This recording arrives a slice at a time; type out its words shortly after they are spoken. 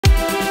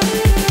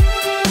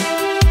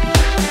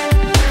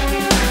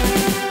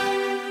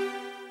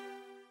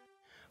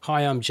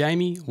Hi, I'm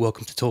Jamie.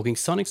 Welcome to Talking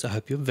Sonics. I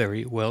hope you're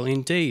very well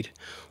indeed.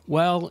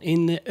 Well,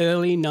 in the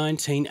early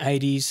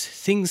 1980s,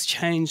 things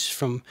changed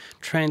from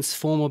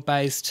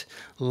transformer-based,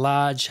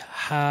 large,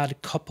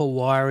 hard copper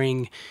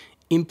wiring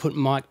input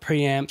mic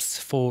preamps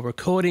for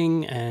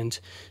recording, and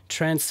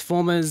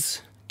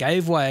transformers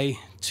gave way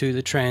to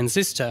the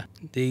transistor,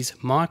 these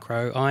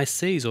micro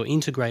ICs or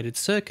integrated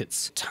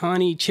circuits.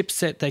 Tiny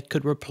chipset that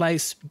could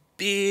replace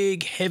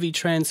big, heavy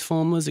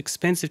transformers,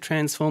 expensive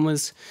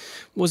transformers,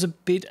 was a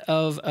bit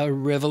of a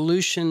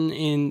revolution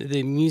in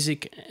the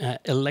music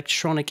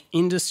electronic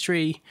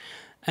industry.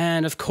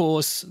 And of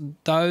course,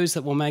 those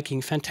that were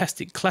making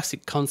fantastic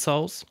classic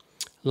consoles,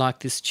 like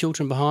this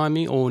Children behind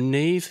me or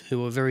Neve,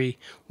 who are very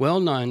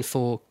well known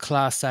for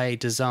Class A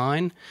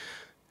design,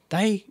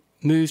 they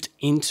moved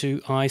into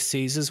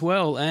ICs as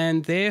well,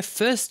 and their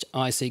first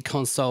IC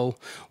console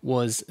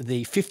was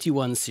the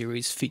 51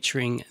 series,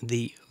 featuring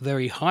the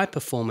very high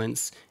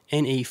performance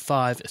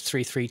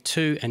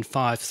NE5332 and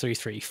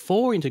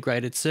 5334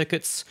 integrated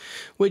circuits,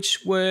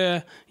 which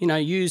were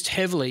used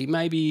heavily,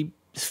 maybe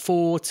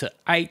 4 to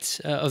 8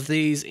 of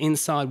these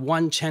inside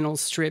one channel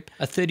strip.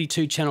 A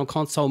 32 channel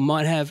console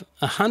might have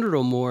 100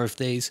 or more of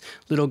these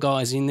little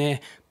guys in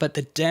there, but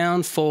the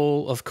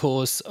downfall, of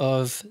course,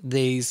 of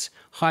these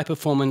high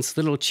performance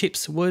little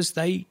chips was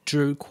they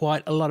drew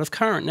quite a lot of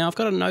current. Now I've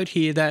got a note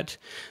here that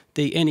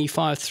the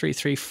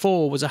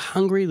NE5334 was a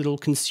hungry little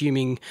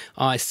consuming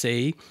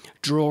IC,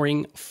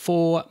 drawing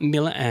 4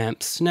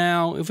 milliamps.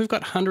 Now, if we've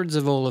got hundreds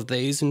of all of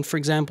these, and for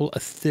example, a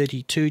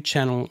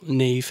 32-channel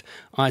Neve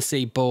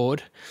IC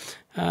board,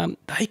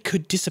 they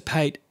could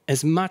dissipate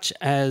as much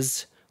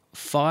as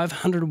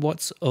 500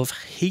 watts of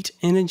heat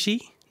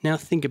energy. Now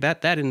think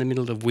about that in the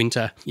middle of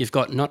winter. You've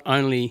got not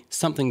only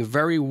something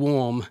very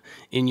warm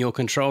in your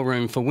control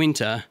room for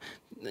winter,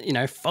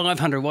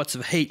 500 watts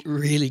of heat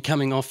really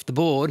coming off the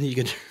board. You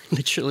could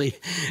literally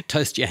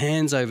toast your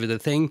hands over the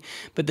thing.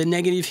 But the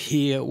negative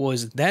here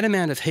was that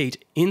amount of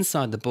heat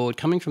inside the board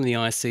coming from the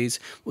ICs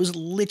was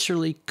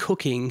literally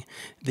cooking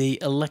the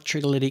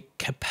electrolytic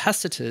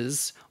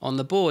capacitors on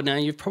the board. Now,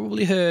 you've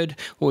probably heard,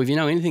 or if you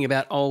know anything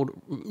about old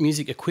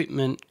music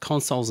equipment,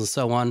 consoles and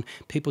so on,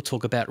 people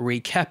talk about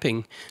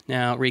recapping.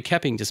 Now,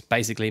 recapping just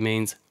basically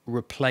means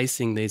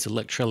replacing these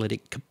electrolytic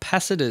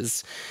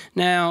capacitors.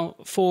 Now,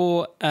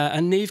 for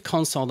a Neve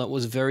console that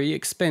was very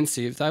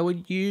expensive, they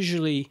would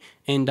usually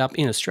end up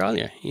in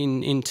Australia,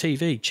 in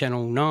TV,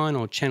 Channel 9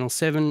 or Channel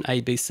 7,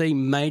 ABC.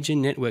 Major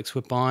networks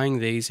were buying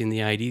these in the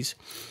 80s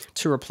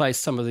to replace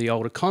some of the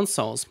older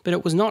consoles. But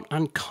it was not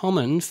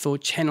uncommon for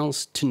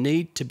channels to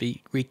need to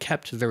be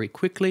recapped very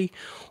quickly,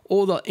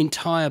 or the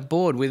entire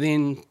board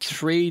within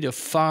 3 to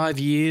 5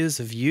 years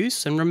of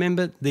use. And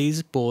remember,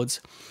 these boards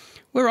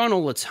we're on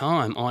all the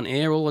time, on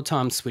air all the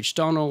time, switched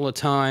on all the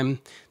time.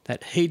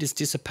 That heat is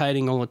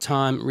dissipating all the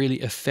time,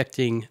 really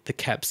affecting the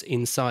caps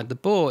inside the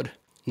board.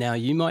 Now,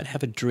 you might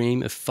have a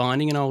dream of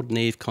finding an old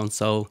Neve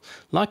console,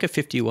 like a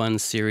 51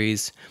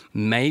 series,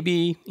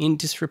 maybe in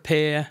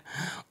disrepair,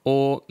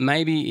 or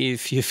maybe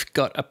if you've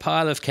got a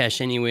pile of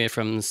cash anywhere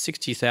from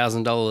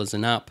 $60,000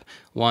 and up,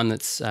 one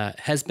that's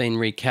has been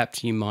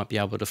recapped, you might be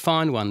able to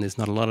find one. There's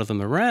not a lot of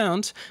them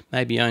around,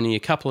 maybe only a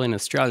couple in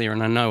Australia,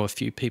 and I know a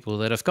few people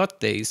that have got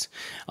these.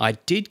 I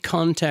did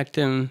contact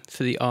them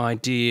for the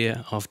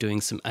idea of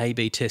doing some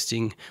A/B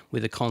testing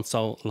with a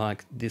console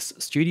like this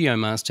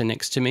Studiomaster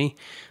next to me,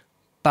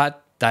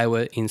 but they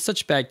were in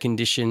such bad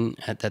condition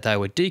that they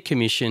were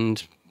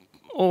decommissioned,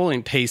 all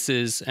in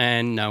pieces,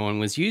 and no one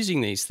was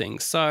using these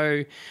things.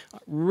 So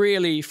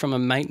really, from a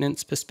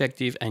maintenance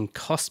perspective and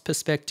cost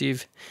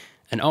perspective,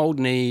 an old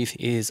Neve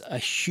is a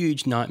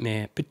huge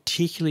nightmare,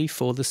 particularly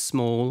for the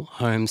small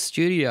home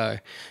studio.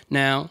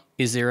 Now,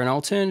 is there an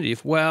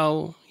alternative?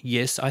 Well,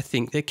 yes, I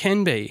think there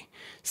can be.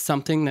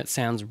 Something that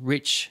sounds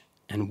rich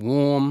and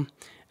warm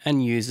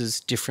and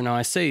uses different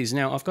ICs.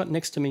 Now, I've got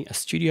next to me a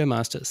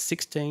Studiomaster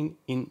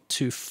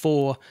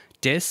 16:4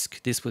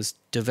 desk. This was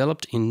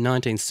developed in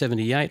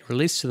 1978,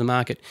 released to the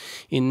market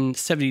in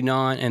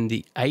 79 and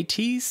the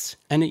 80s,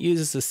 and it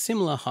uses a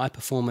similar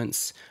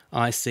high-performance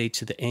IC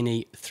to the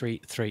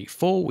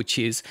NE334, which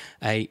is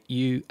a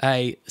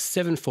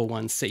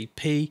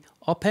UA741CP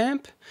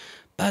op-amp.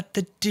 But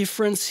the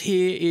difference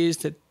here is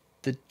that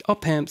the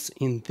op-amps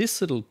in this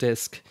little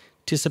desk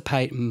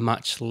dissipate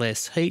much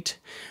less heat.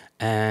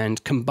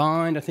 And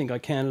combined, I think I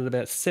counted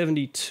about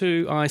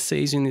 72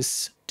 ICs in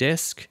this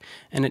desk,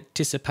 and it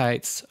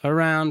dissipates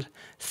around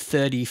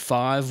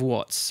 35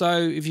 watts. So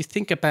if you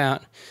think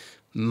about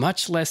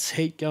much less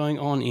heat going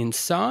on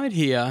inside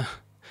here,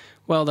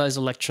 well, those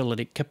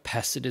electrolytic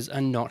capacitors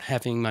are not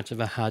having much of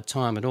a hard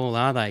time at all,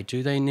 are they?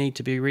 Do they need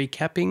to be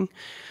recapping?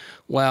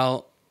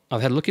 Well,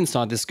 I've had a look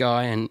inside this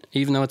guy, and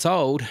even though it's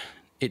old,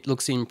 it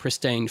looks in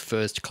pristine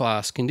first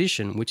class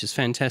condition, which is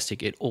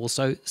fantastic. It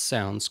also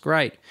sounds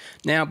great.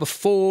 Now,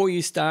 before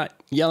you start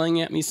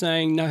yelling at me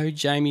saying, no,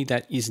 Jamie,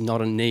 that is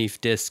not a Neve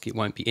desk, it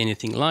won't be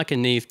anything like a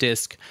Neve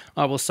desk,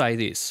 I will say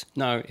this.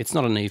 No, it's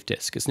not a Neve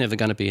desk. It's never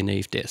going to be a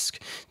Neve desk.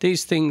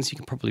 These things, you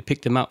can probably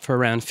pick them up for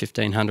around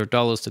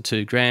 $1,500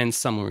 to $2,000,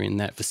 somewhere in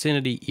that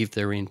vicinity, if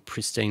they're in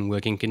pristine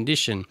working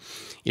condition.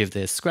 If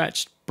they're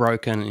scratched,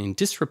 broken, in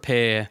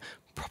disrepair,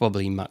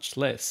 probably much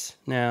less.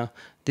 Now,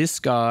 this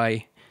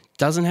guy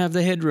doesn't have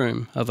the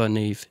headroom of a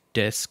Neve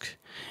desk.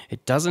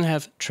 It doesn't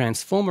have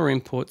transformer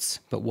inputs,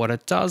 but what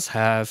it does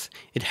have,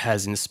 it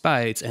has in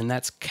spades, and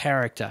that's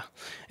character.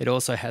 It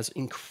also has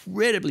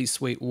incredibly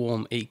sweet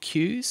warm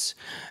EQs,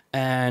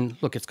 and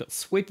look, it's got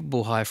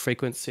sweepable high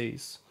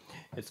frequencies,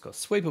 it's got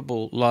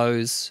sweepable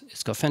lows,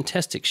 it's got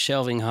fantastic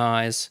shelving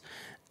highs,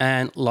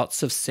 and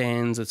lots of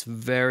sends. It's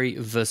very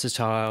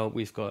versatile.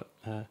 We've got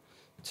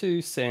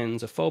 2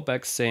 sends, a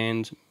foldback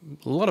send,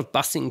 a lot of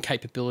busing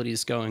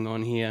capabilities going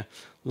on here,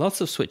 lots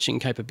of switching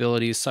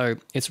capabilities, so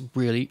it's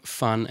really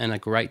fun and a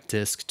great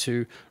desk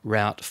to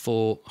route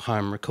for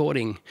home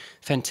recording.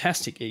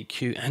 Fantastic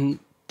EQ, and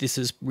this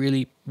is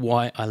really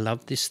why I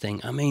love this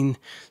thing. I mean,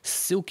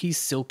 silky,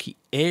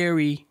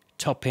 airy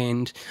top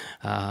end.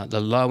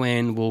 The low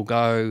end will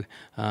go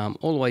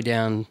all the way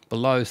down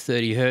below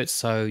 30 hertz,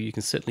 so you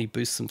can certainly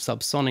boost some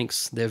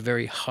subsonics. They're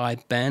very high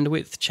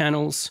bandwidth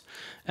channels.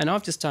 And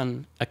I've just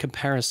done a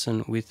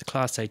comparison with the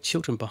Class A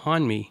Chiltern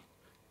behind me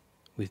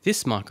with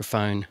this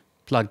microphone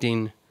plugged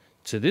in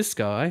to this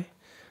guy,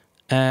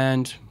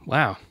 and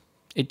wow,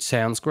 it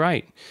sounds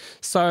great.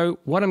 So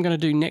what I'm going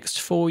to do next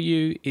for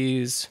you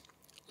is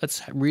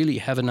let's really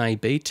have an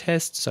A/B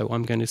test. So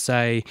I'm going to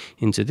say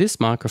into this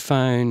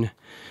microphone,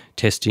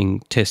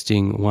 testing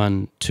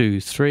 1 2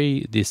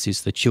 3, this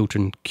is the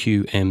Chiltern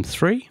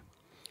QM3.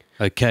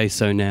 Okay,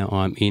 so now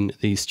I'm in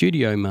the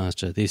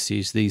Studiomaster. This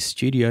is the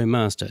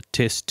Studiomaster.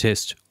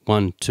 Test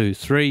 1 2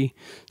 3.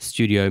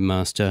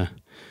 Studiomaster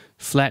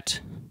flat,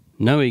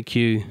 no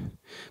EQ.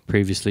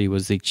 Previously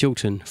was the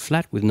Chiltern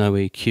flat with no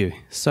EQ.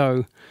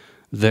 So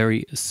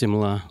very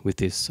similar with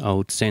this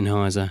old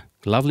Sennheiser.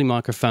 Lovely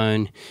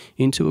microphone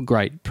into a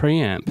great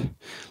preamp.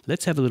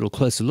 Let's have a little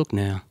closer look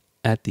now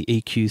at the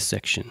EQ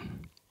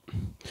section.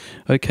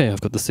 Okay,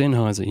 I've got the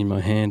Sennheiser in my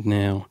hand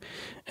now,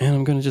 and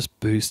I'm going to just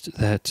boost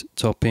that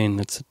top end.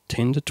 That's a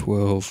 10 to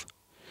 12.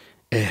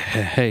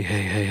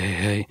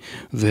 Hey.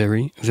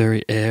 Very,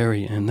 very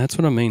airy, and that's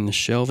what I mean. The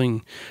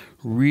shelving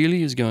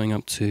really is going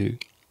up to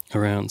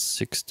around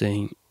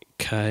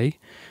 16K.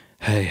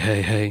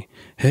 Hey.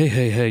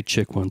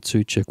 Check 1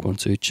 2, check 1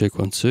 2, check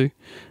 1 2.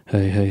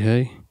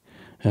 Hey.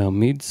 Our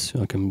mids,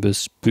 I can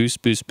boost,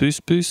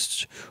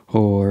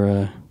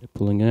 or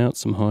pulling out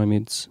some high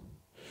mids.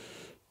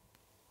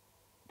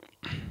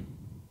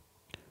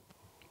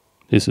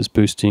 This is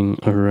boosting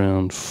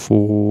around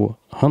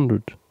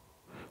 400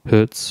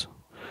 hertz,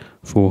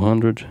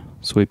 400,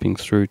 sweeping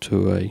through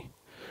to a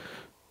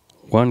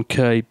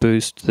 1K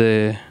boost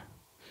there,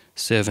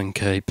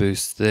 7K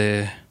boost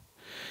there.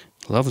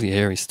 Lovely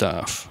airy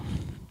stuff.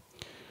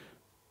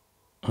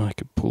 I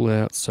could pull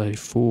out, say,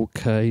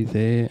 4K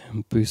there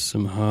and boost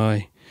some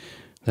high.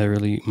 They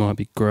really might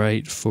be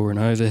great for an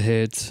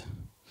overhead.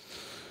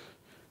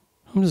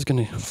 I'm just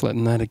going to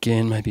flatten that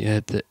again, maybe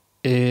add the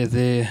air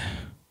there.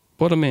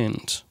 Bottom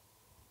end,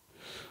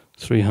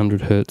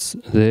 300 hertz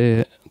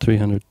there,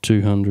 300,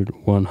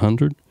 200,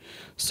 100.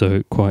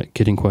 So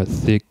getting quite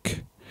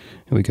thick.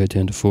 And we go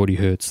down to 40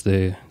 hertz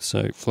there.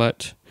 So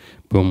flat,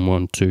 boom,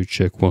 1 2,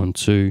 check 1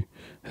 2.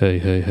 Hey.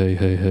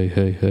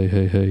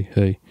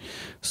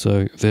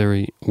 So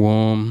very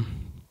warm.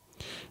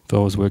 If I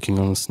was working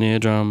on a snare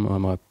drum, I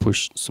might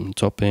push some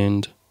top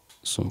end,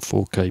 some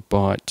 4K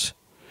bite,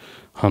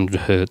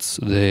 100 hertz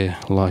there,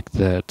 like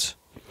that.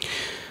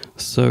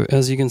 So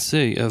as you can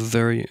see, a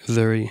very,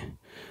 very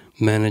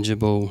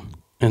manageable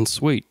and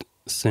sweet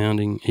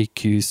sounding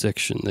EQ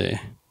section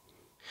there.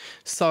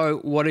 So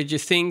what did you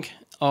think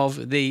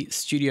of the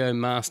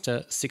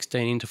Studiomaster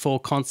 16:4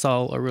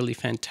 console? A really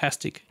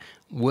fantastic,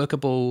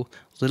 workable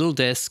little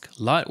desk,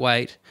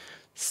 lightweight,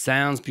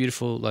 sounds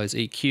beautiful, those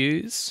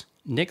EQs.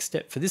 Next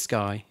step for this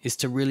guy is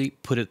to really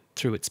put it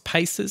through its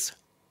paces.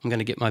 I'm going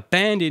to get my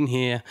band in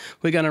here.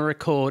 We're going to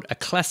record a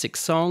classic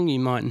song. You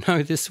might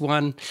know this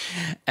one,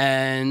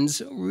 and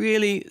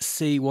really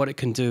see what it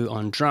can do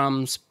on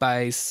drums,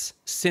 bass,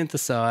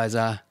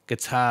 synthesizer,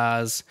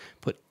 guitars.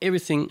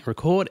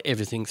 Record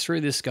everything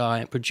through this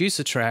guy, produce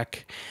a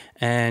track,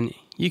 and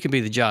you can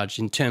be the judge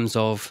in terms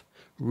of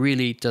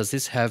really, does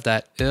this have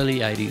that early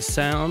 80s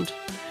sound?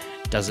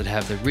 Does it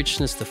have the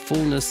richness, the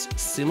fullness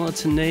similar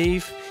to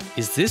Neve?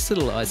 Is this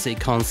little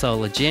IC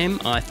console a gem?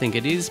 I think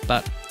it is,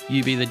 but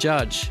you be the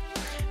judge.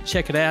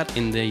 Check it out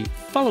in the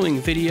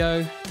following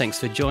video. Thanks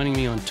for joining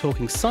me on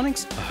Talking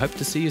Sonics. I hope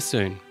to see you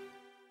soon.